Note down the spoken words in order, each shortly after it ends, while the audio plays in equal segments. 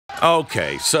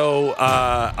Okay, so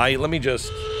let me just.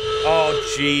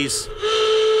 Oh, jeez.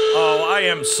 Oh, I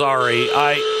am sorry.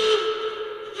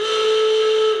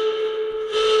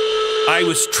 I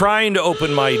was trying to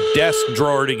open my desk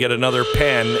drawer to get another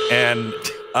pen, and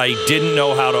I didn't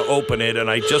know how to open it, and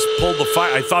I just pulled the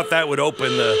fire. I thought that would open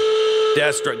the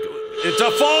desk drawer. It's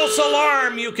a false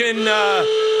alarm. You can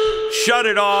shut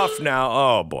it off now.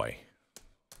 Oh, boy.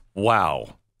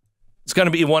 Wow. It's going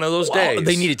to be one of those days.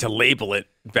 They needed to label it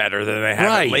better than they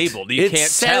have it labeled. You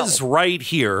can't tell. It says right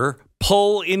here,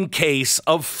 pull in case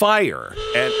of fire.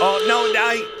 And,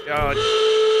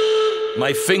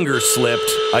 my finger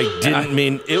slipped. I didn't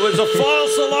mean, it was a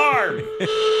false alarm.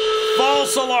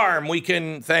 False alarm. We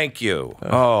can, thank you.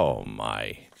 Oh,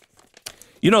 my.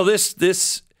 You know,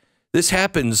 this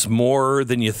happens more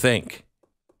than you think.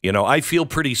 You know, I feel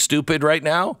pretty stupid right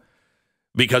now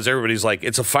because everybody's like,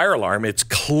 it's a fire alarm. It's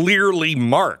clearly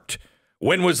marked.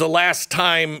 When was the last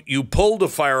time you pulled a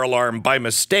fire alarm by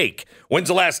mistake? When's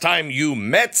the last time you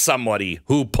met somebody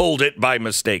who pulled it by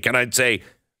mistake? And I'd say,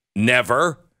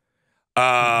 never.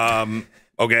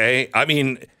 Okay. I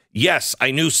mean, yes,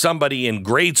 I knew somebody in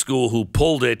grade school who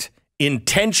pulled it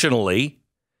intentionally,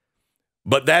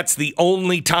 but that's the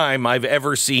only time I've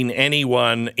ever seen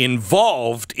anyone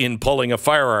involved in pulling a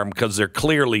firearm because they're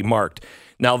clearly marked.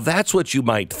 Now, that's what you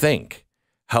might think.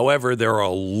 However, there are a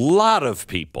lot of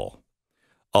people,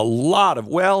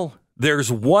 well,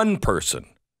 there's one person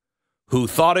who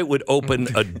thought it would open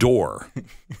a door.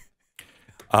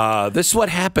 This is what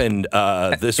happened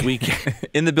this week.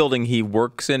 In the building he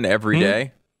works in every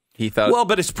day, he thought... Well,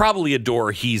 but it's probably a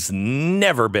door he's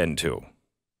never been to.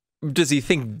 Does he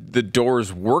think the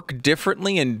doors work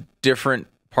differently in different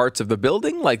parts of the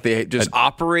building? Like they just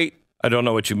operate... I don't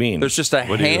know what you mean. There's just a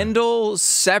handle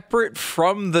separate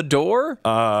from the door?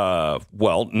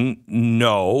 Well,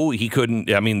 no, he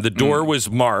couldn't. I mean, the door was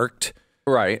marked.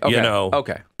 Right, okay. You know,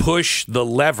 push the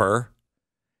lever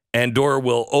and door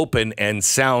will open and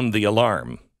sound the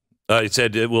alarm. It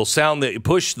said it will sound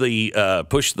push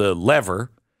the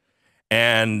lever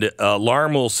and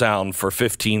alarm will sound for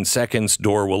 15 seconds,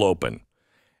 door will open.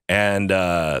 And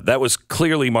that was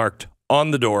clearly marked on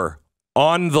the door,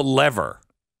 on the lever.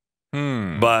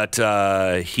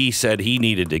 But he said he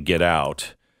needed to get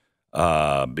out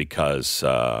because,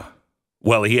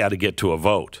 well, he had to get to a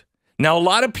vote. Now, a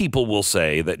lot of people will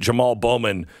say that Jamaal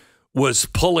Bowman was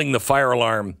pulling the fire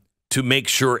alarm to make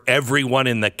sure everyone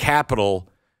in the Capitol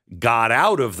got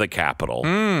out of the Capitol.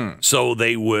 So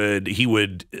he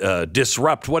would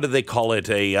disrupt, what do they call it?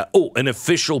 An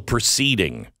official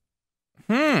proceeding.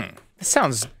 That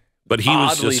sounds but he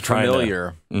was just trying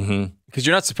familiar. Because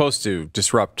you're not supposed to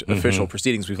disrupt official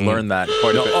proceedings. We've learned that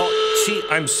quite a bit. Oh, see,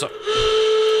 I'm sorry.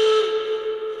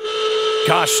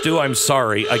 Gosh, Stu, I'm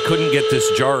sorry. I couldn't get this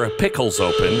jar of pickles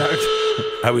open.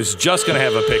 I was just going to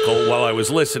have a pickle while I was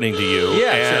listening to you.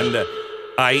 Yeah, and sure.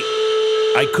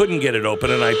 I couldn't get it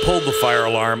open, and I pulled the fire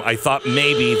alarm. I thought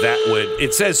maybe that would...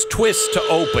 It says twist to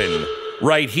open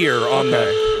right here on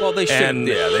the... Well, they should,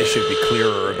 they should be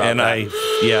clearer about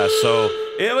that. So...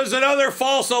 It was another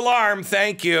false alarm.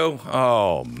 Thank you.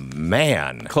 Oh,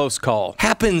 man. Close call.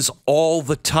 Happens all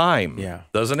the time. Yeah.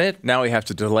 Doesn't it? Now we have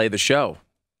to delay the show.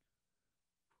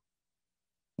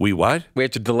 We what? We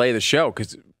have to delay the show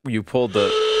because you pulled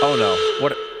the... Oh, no.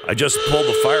 What? I just pulled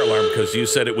the fire alarm because you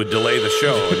said it would delay the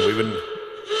show. And we wouldn't...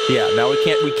 Yeah, now we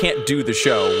can't do the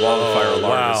show while the fire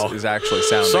alarm is actually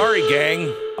sounding. Sorry,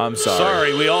 gang. I'm sorry.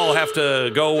 Sorry, we all have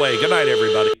to go away. Good night,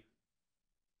 everybody.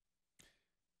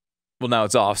 Well, now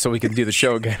it's off, so we can do the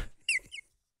show again.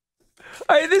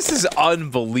 This is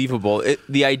unbelievable.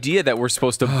 The idea that we're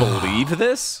supposed to believe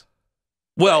this?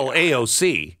 Well,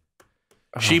 AOC,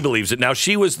 she believes it. Now,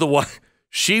 she was the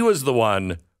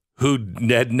one who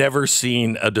had never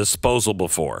seen a disposal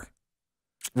before.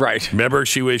 Right. Remember,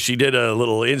 she did a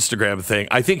little Instagram thing.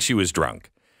 I think she was drunk.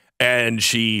 And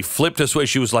she flipped a switch.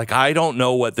 She was like, I don't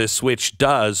know what this switch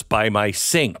does by my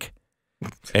sink.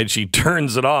 And she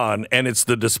turns it on, and it's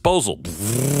the disposal.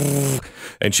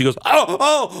 And she goes,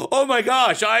 oh my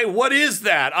gosh, what is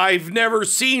that? I've never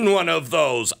seen one of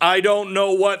those. I don't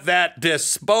know what that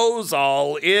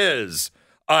disposal is.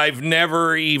 I've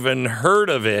never even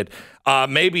heard of it.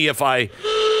 Maybe if I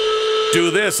do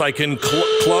this, I can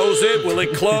close it. Will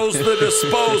it close the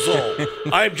disposal?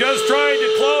 I'm just trying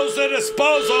to close the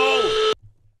disposal.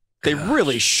 They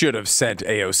really should have sent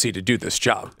AOC to do this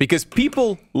job because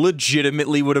people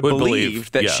legitimately would have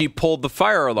believed that she pulled the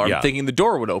fire alarm thinking the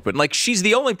door would open. Like, she's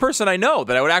the only person I know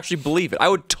that I would actually believe it. I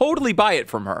would totally buy it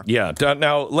from her. Yeah.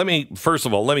 Now, first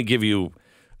of all, let me give you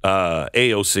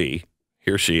AOC.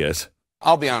 Here she is.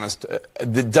 I'll be honest,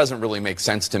 it doesn't really make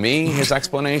sense to me, his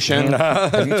explanation.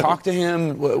 Have you talked to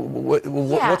him?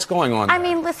 What's going on there? I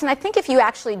mean, listen, I think if you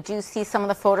actually do see some of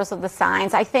the photos of the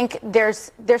signs, I think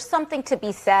there's something to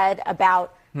be said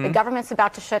about the government's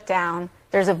about to shut down.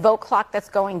 There's a vote clock that's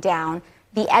going down.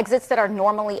 The exits that are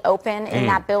normally open in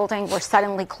that building were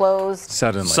suddenly closed.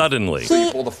 Suddenly. So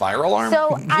you pulled the fire alarm? So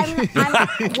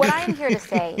what I'm here to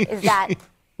say is that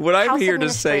what I'm House here to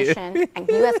say Administration and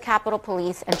U.S. Capitol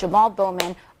Police and Jamaal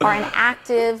Bowman are an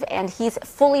active, and he's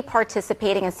fully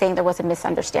participating and saying there was a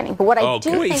misunderstanding. But what I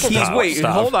do think is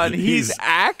hold on. He's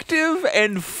active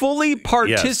and fully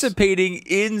participating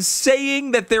in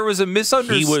saying that there was a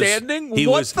misunderstanding. He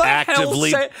was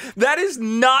actively. That is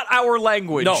not our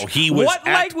language. No, he was. What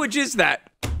language is that?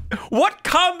 What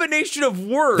combination of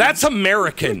words? That's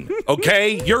American,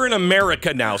 okay? You're in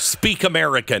America now. Speak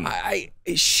American.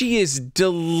 She is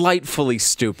delightfully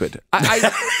stupid.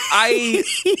 I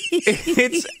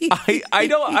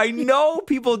know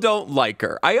people don't like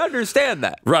her. I understand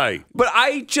that. Right. But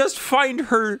I just find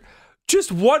her just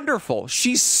wonderful.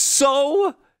 She's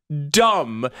so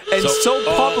dumb and so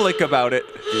public about it.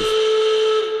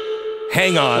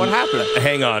 Hang on. What happened?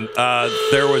 Hang on.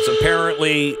 There was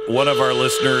apparently one of our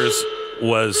listeners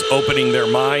was opening their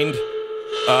mind.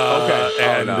 Okay.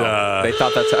 And they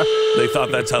thought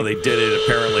that's how they did it.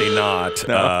 Apparently not.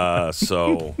 No.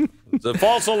 So it's a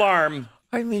false alarm.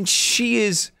 I mean,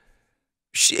 it's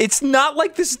not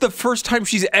like this is the first time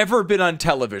she's ever been on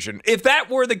television. If that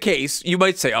were the case, you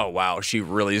might say, oh, wow, she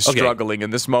really is struggling in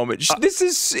this moment. This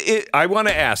is it. I want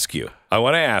to ask you.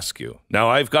 Now,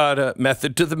 I've got a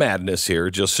method to the madness here,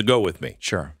 just to go with me.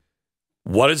 Sure.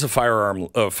 What does a fire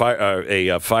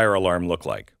alarm look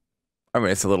like? I mean,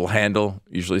 it's a little handle.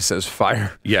 Usually says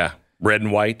fire. Yeah. Red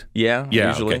and white? Yeah,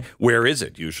 usually. Okay. Where is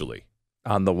it usually?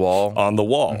 On the wall. On the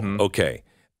wall. Mm-hmm. Okay.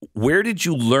 Where did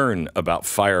you learn about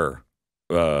fire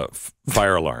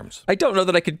alarms? I don't know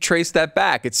that I could trace that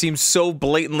back. It seems so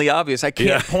blatantly obvious. I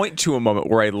can't point to a moment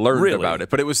where I learned about it,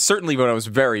 but it was certainly when I was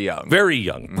very young. Very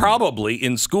young. Mm-hmm. Probably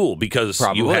in school because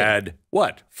you had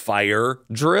what? Fire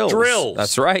drills.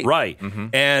 That's right. Right. Mm-hmm.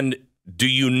 And do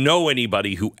you know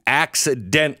anybody who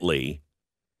accidentally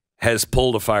has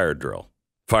pulled a fire drill?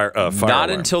 Fire Not alarm?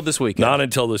 Until this weekend. Not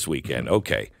until this weekend.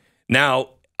 Okay. Now,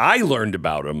 I learned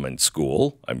about them in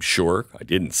school, I'm sure. I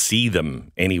didn't see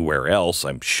them anywhere else,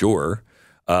 I'm sure.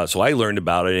 So I learned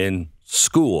about it in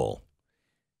school.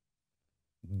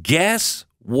 Guess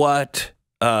what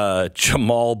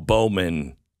Jamaal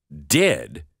Bowman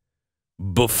did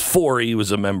before he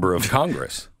was a member of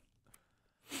Congress?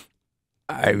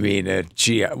 I mean,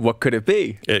 gee, what could it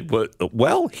be?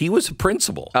 Well, he was a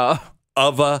principal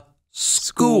of a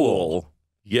school.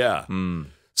 Yeah.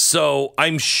 So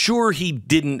I'm sure he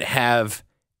didn't have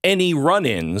any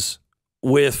run-ins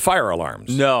with fire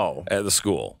alarms. No. At the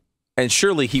school. And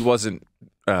surely he wasn't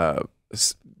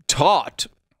taught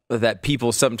that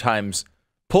people sometimes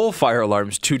pull fire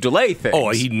alarms to delay things. Oh,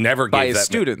 he never gave by his that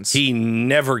students. He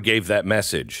never gave that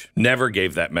message. Never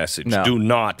gave that message. No. Do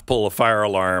not pull a fire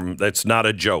alarm. That's not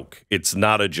a joke. It's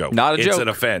not a joke. Not a joke. It's an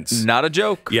offense. Not a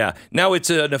joke. Yeah. Now, it's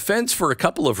an offense for a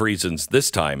couple of reasons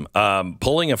this time.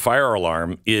 Pulling a fire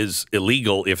alarm is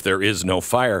illegal if there is no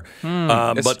fire.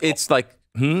 But it's like...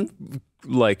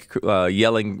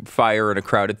 yelling fire in a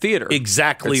crowded theater.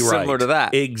 Exactly it's right. Similar to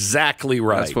that. Exactly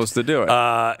right. You're not supposed to do it.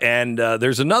 And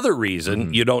there's another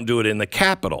reason you don't do it in the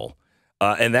Capitol,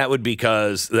 and that would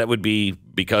be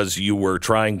because you were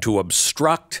trying to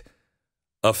obstruct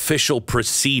official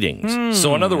proceedings.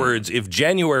 So in other words, if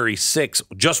January 6th,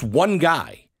 just one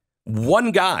guy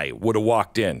would have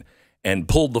walked in and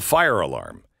pulled the fire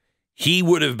alarm, he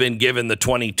would have been given the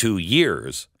 22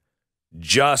 years.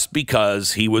 Just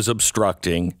because he was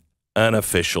obstructing an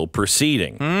official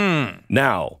proceeding.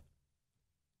 Now,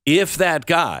 if that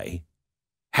guy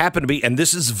happened to be, and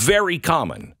this is very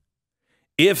common,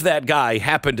 if that guy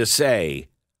happened to say,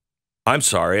 I'm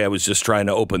sorry, I was just trying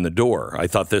to open the door. I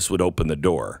thought this would open the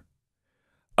door.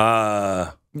 He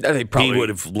would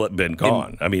have been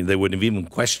gone. I mean, they wouldn't have even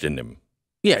questioned him.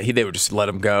 Yeah, they would just let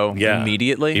him go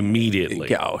immediately.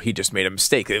 Immediately. Oh, he just made a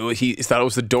mistake. He thought it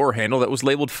was the door handle that was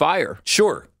labeled fire.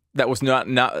 Sure. That was not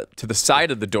to the side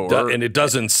of the door. And it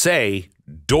doesn't say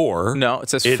door. No, it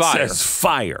says fire. It says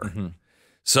fire.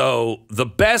 So the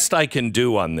best I can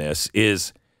do on this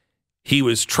is he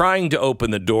was trying to open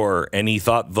the door and he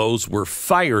thought those were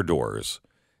fire doors.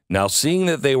 Now, seeing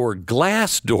that they were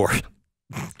glass doors,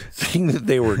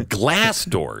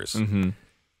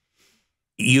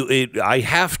 I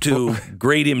have to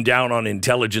grade him down on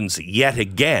intelligence yet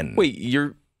again. Wait,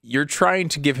 you're trying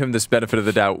to give him this benefit of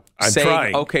the doubt. I'm saying,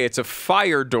 trying. Okay, it's a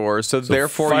fire door, so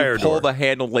therefore you pull the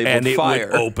handle labeled fire.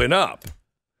 And it would open up.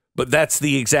 But that's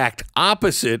the exact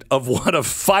opposite of what a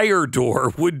fire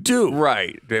door would do.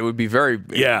 Right. It would be very...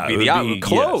 Yeah. It would be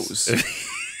closed.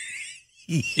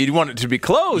 Yes. You'd want it to be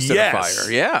closed in a fire.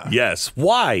 Yeah. Yes.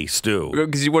 Why, Stu?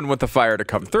 Because you wouldn't want the fire to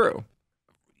come through.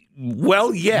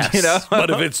 Well, yes. You know? But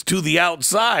if it's to the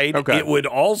outside, it would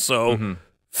also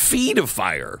feed a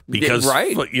fire. Because,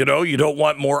 you know, you don't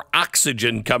want more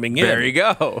oxygen coming in. There you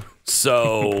go.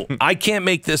 So I can't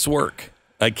make this work.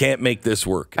 I can't make this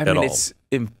work at all. It's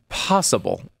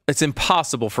impossible. It's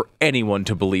impossible for anyone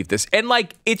to believe this. And,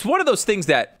 like, it's one of those things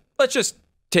that, let's just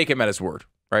take him at his word,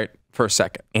 right, for a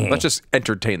second. Let's just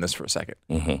entertain this for a second.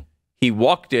 He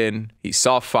walked in, he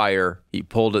saw fire, he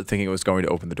pulled it thinking it was going to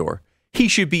open the door. He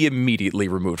should be immediately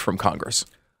removed from Congress.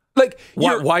 Like,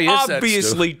 you're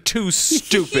obviously too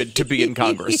stupid to be in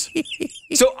Congress.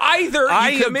 So either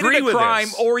you committed a crime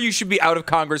or you should be out of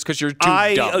Congress because you're too dumb.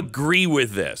 I agree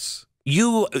with this.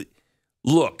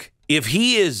 Look, if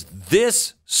he is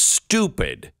this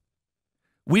stupid,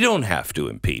 we don't have to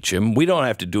impeach him. We don't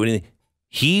have to do anything.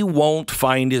 He won't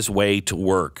find his way to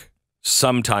work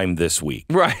sometime this week.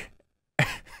 Right.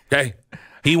 Okay?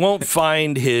 He won't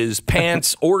find his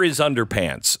pants or his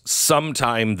underpants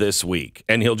sometime this week.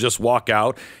 And he'll just walk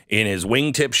out in his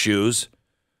wingtip shoes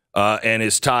and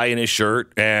his tie and his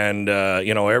shirt and,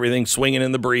 you know, everything swinging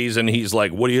in the breeze. And he's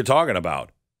like, what are you talking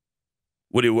about?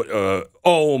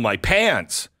 Oh, my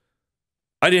pants.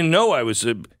 I didn't know I was...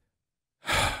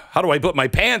 how do I put my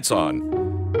pants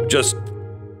on? Just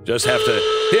have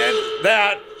to hit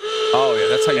that. Oh, yeah,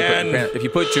 that's how you put your pants. If you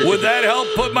put your... Would that help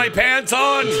put my pants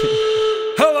on?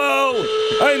 Hello,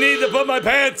 I need to put my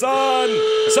pants on.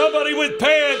 Somebody with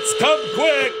pants, come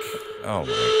quick. Oh,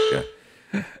 my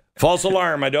God. False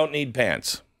alarm, I don't need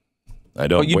pants. I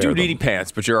don't Well, you wear do them. need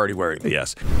pants, but you're already wearing them.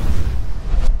 Yes.